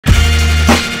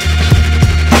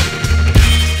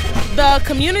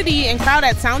community and crowd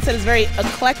at Soundset is very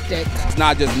eclectic. It's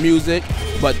not just music,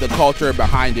 but the culture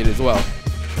behind it as well.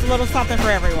 It's a little something for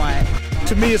everyone.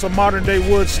 To me, it's a modern day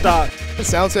Woodstock.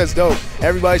 Soundset's dope.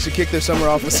 Everybody should kick their summer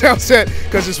off with Soundset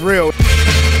because it's real.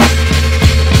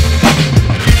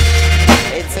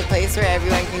 It's a place where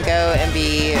everyone can go and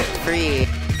be free.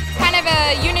 Kind of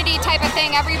a unity type of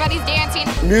thing. Everybody's dancing.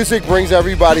 Music brings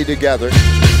everybody together.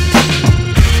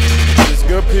 It's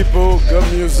good people,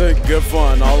 good music, good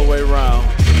fun all the way around.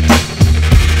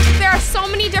 There are so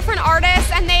many different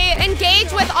artists and they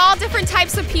engage with all different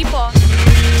types of people.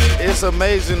 It's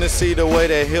amazing to see the way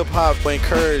that hip-hop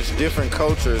encourages different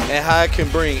cultures and how it can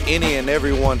bring any and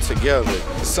everyone together.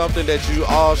 It's something that you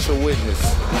all should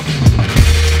witness.